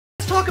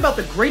talk about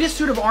the greatest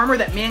suit of armor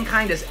that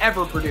mankind has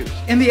ever produced,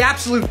 and the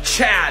absolute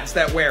chads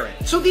that wear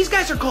it. So these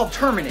guys are called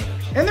Terminators,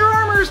 and their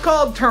armor is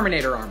called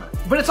Terminator armor,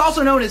 but it's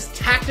also known as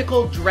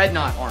Tactical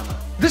Dreadnought armor.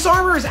 This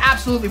armor is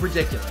absolutely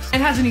ridiculous,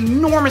 and has an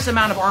enormous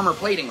amount of armor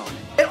plating on it.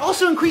 It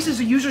also increases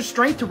the user's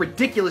strength to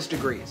ridiculous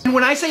degrees. And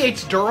when I say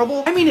it's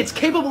durable, I mean it's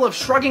capable of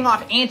shrugging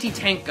off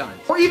anti-tank guns,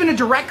 or even a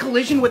direct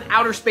collision with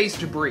outer space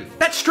debris.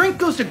 That strength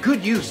goes to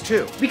good use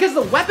too, because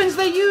the weapons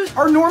they use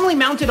are normally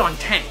mounted on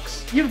tanks.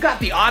 You've got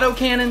the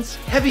autocannons,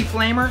 heavy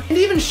flamer, and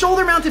even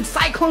shoulder-mounted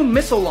cyclone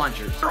missile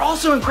launchers. They're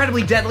also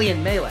incredibly deadly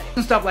in melee.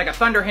 And stuff like a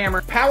thunder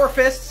hammer, power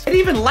fists, and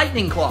even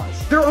lightning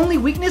claws. Their only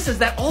weakness is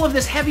that all of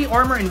this heavy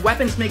armor and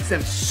weapons makes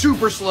them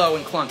super slow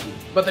and clunky.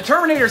 But the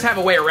Terminators have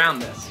a way around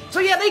this.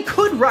 So yeah, they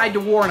could ride to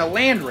war in a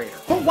Land Raider,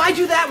 but why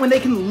do that when they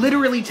can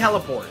literally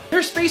teleport?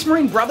 Their Space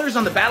Marine brothers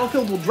on the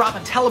battlefield will drop a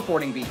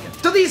teleporting beacon,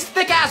 so these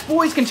thick-ass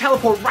boys can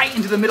teleport right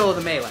into the middle of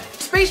the melee.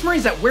 Space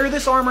Marines that wear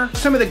this armor are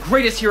some of the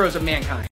greatest heroes of mankind.